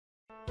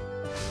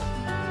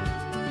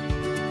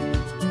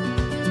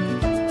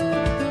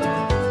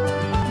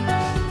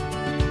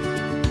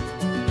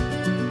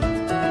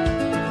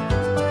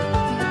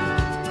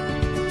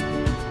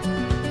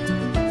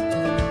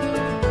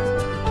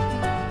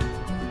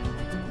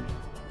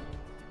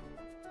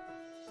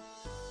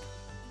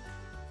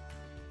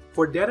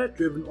For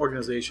data-driven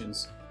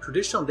organizations,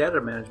 traditional data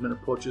management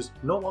approaches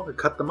no longer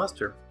cut the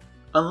mustard,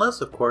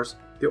 unless, of course,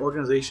 the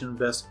organization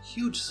invests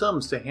huge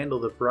sums to handle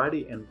the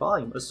variety and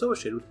volume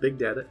associated with big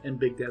data and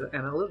big data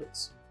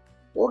analytics.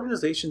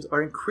 Organizations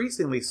are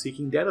increasingly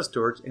seeking data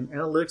storage and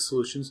analytics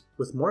solutions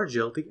with more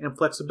agility and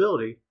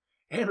flexibility,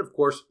 and of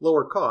course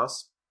lower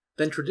costs,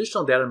 than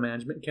traditional data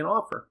management can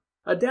offer.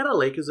 A data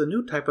lake is a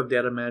new type of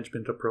data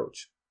management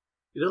approach.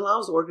 It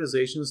allows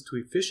organizations to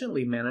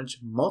efficiently manage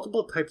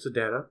multiple types of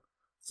data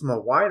from a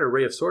wide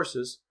array of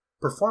sources,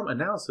 perform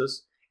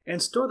analysis,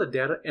 and store the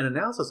data and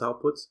analysis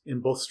outputs in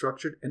both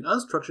structured and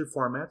unstructured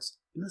formats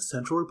in a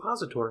central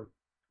repository.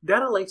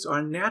 Data lakes are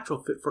a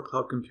natural fit for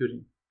cloud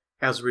computing.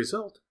 As a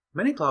result,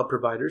 many cloud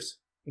providers,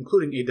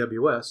 including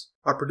AWS,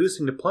 are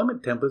producing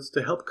deployment templates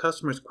to help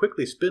customers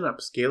quickly spin up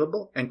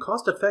scalable and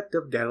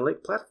cost-effective data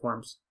lake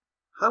platforms.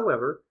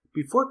 However,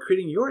 before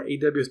creating your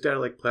AWS data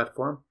lake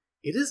platform,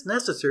 it is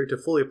necessary to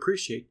fully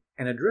appreciate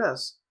and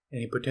address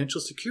any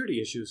potential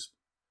security issues.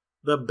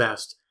 The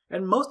best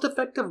and most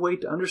effective way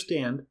to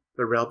understand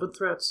the relevant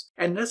threats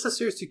and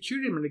necessary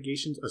security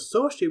mitigations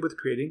associated with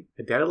creating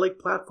a data lake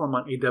platform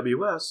on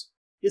AWS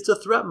is to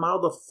threat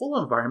model the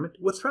full environment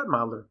with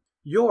ThreatModeler,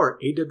 your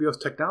AWS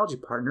technology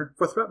partner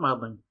for threat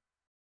modeling.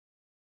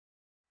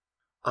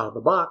 Out of the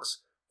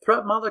box,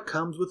 ThreatModeler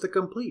comes with a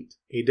complete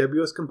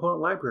AWS component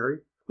library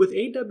with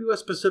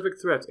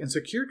AWS-specific threats and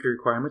security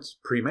requirements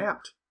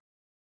pre-mapped.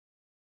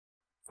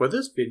 For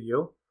this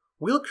video,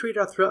 we'll create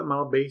our threat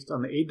model based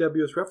on the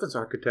AWS reference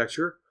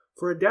architecture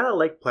for a data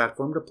lake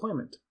platform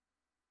deployment.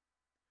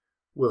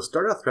 We'll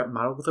start our threat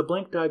model with a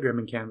blank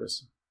diagramming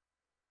canvas.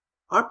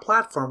 Our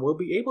platform will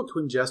be able to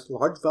ingest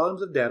large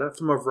volumes of data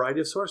from a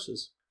variety of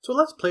sources, so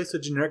let's place a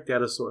generic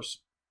data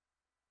source.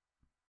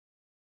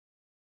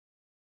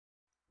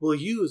 We'll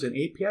use an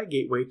API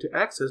gateway to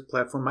access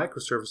platform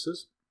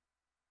microservices.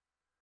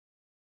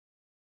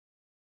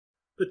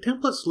 The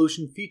template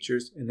solution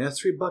features an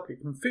S3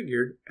 bucket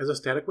configured as a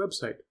static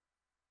website.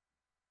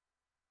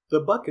 The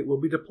bucket will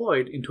be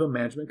deployed into a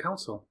management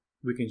console.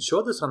 We can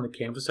show this on the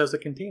canvas as a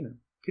container.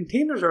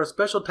 Containers are a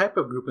special type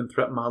of group in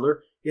ThreatModeler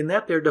in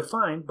that they are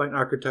defined by an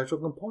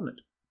architectural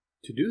component.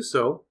 To do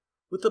so,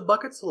 with the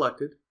bucket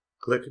selected,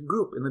 click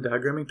Group in the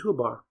diagramming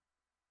toolbar.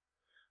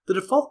 The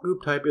default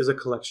group type is a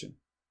collection.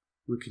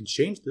 We can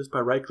change this by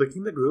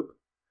right-clicking the group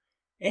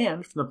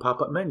and, from the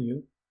pop-up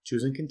menu,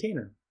 choosing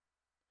Container.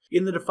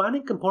 In the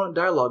Defining Component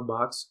dialog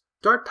box,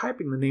 start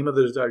typing the name of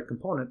the desired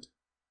component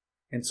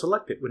and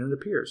select it when it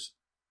appears.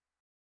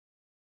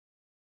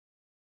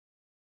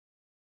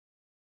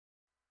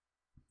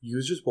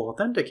 Users will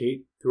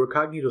authenticate through a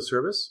Cognito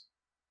service,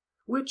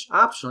 which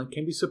optionally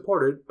can be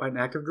supported by an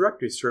Active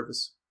Directory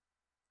service.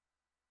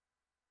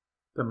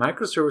 The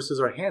microservices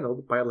are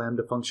handled by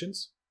Lambda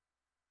functions.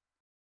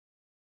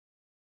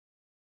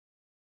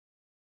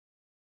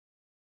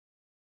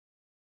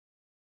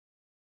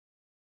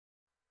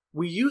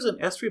 We use an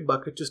S3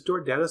 bucket to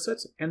store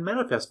datasets and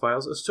manifest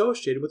files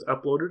associated with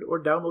uploaded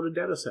or downloaded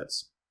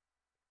datasets.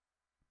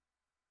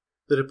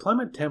 The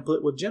deployment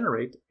template will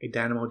generate a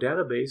Dynamo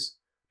database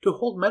to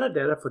hold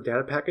metadata for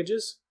data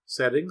packages,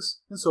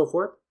 settings, and so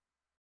forth.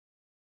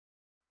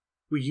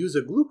 We use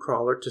a glue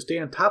crawler to stay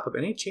on top of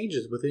any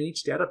changes within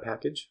each data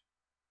package.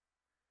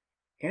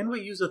 And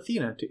we use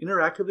Athena to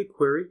interactively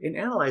query and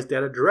analyze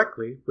data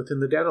directly within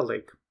the data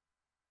lake.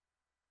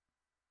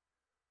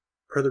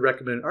 Per the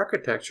recommended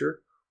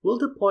architecture, we'll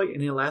deploy an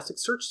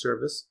Elasticsearch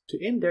service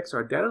to index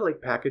our data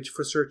lake package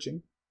for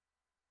searching.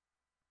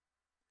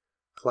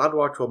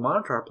 CloudWatch will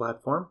monitor our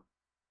platform,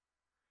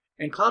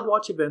 and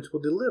CloudWatch events will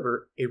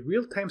deliver a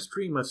real-time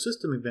stream of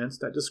system events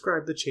that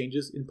describe the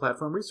changes in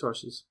platform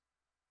resources.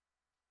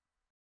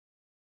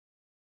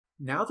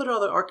 Now that all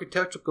the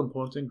architectural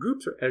components and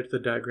groups are added to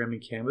the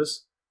diagramming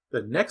canvas,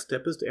 the next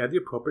step is to add the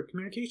appropriate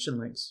communication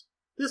links.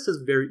 This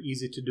is very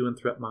easy to do in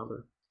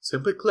ThreatModeler.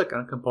 Simply click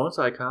on a component's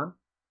icon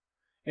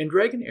and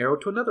drag an arrow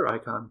to another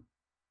icon.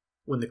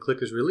 When the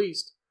click is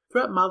released,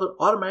 ThreatModeler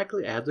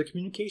automatically adds a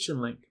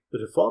communication link. The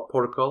default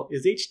protocol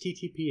is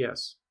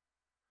HTTPS.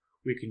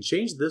 We can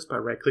change this by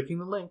right-clicking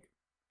the link,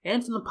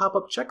 and from the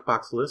pop-up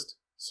checkbox list,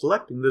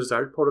 selecting the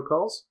desired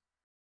protocols,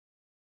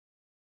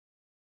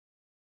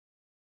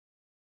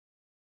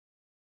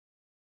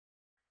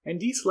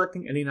 and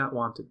deselecting any not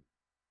wanted.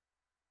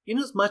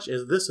 Inasmuch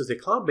as this is a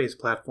cloud-based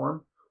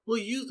platform, we'll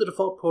use the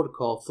default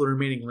protocol for the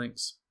remaining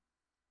links.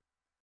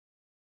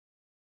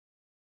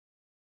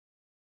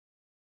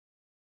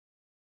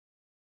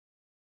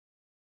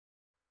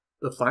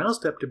 The final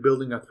step to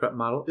building our threat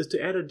model is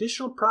to add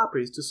additional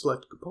properties to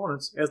select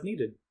components as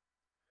needed.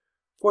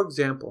 For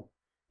example,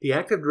 the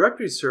Active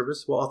Directory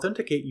service will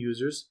authenticate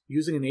users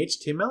using an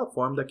HTML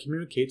form that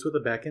communicates with a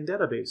backend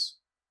database.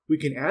 We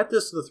can add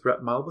this to the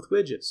threat model with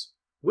widgets.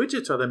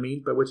 Widgets are the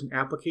means by which an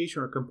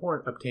application or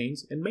component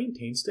obtains and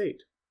maintains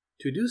state.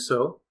 To do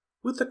so,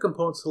 with the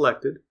component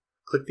selected,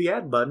 click the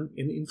Add button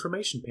in the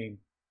information pane.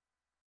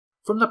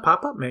 From the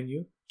pop-up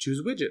menu,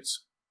 choose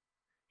Widgets.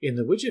 In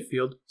the widget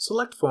field,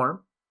 select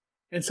Form,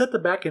 and set the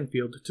backend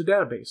field to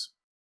Database.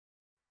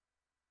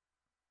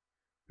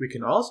 We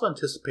can also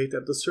anticipate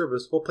that the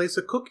service will place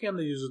a cookie on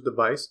the user's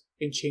device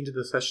and change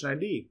the session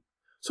ID.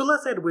 So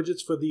let's add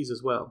widgets for these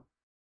as well.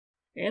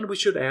 And we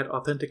should add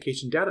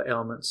authentication data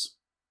elements.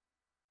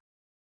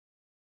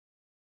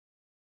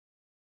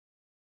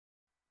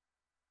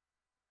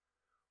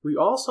 We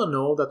also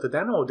know that the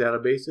Dynamo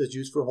database is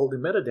used for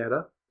holding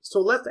metadata, so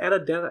let's add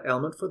a data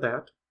element for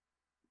that.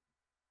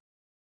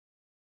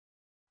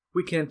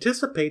 We can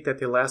anticipate that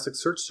the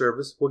Elasticsearch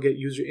service will get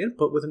user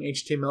input with an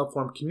HTML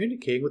form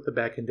communicating with the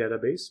backend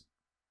database.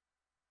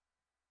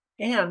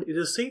 And it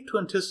is safe to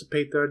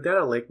anticipate that our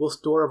data lake will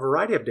store a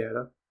variety of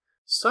data,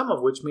 some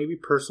of which may be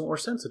personal or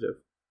sensitive.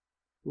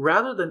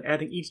 Rather than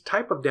adding each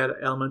type of data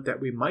element that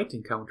we might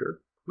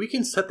encounter, we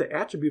can set the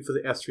attribute for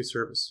the S3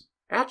 service.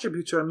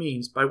 Attributes are a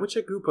means by which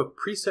a group of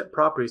preset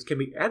properties can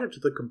be added to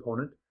the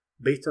component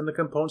based on the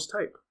component's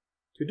type.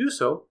 To do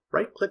so,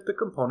 right-click the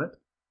component,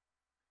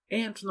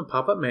 and from the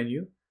pop-up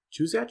menu,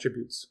 choose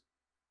Attributes.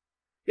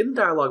 In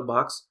the dialog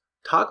box,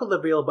 toggle the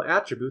available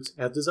attributes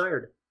as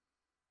desired.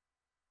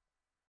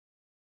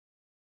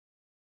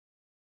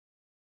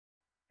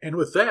 And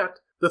with that,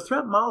 the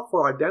threat model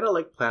for our data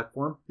lake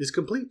platform is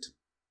complete.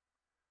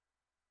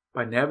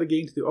 By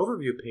navigating to the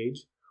overview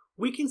page,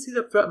 we can see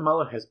that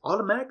ThreatModeler has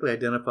automatically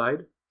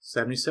identified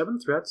 77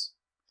 threats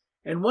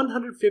and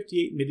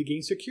 158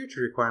 mitigating security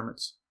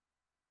requirements.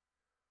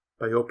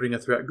 By opening a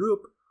threat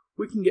group,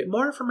 we can get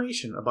more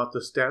information about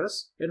the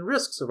status and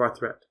risks of our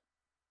threat.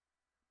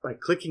 By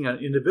clicking on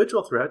an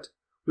individual threat,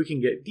 we can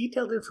get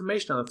detailed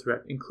information on the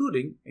threat,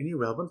 including any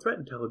relevant threat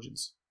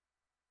intelligence.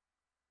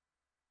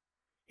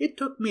 It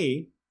took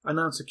me, a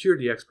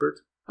non-security expert,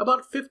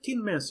 about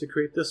 15 minutes to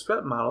create this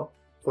threat model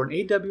for an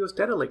AWS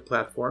data lake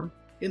platform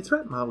in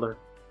ThreatModeler.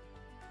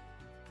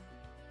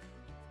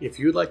 If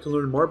you'd like to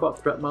learn more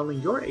about threat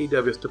modeling your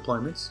AWS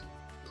deployments,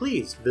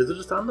 please visit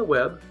us on the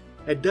web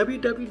at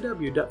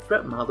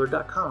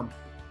www.threatmodeler.com.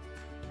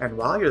 And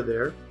while you're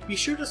there, be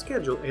sure to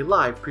schedule a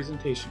live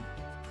presentation.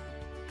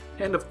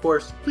 And of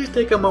course, please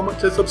take a moment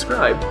to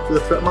subscribe to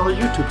the ThreatModeler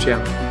YouTube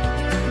channel.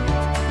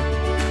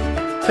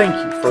 Thank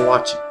you for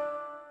watching.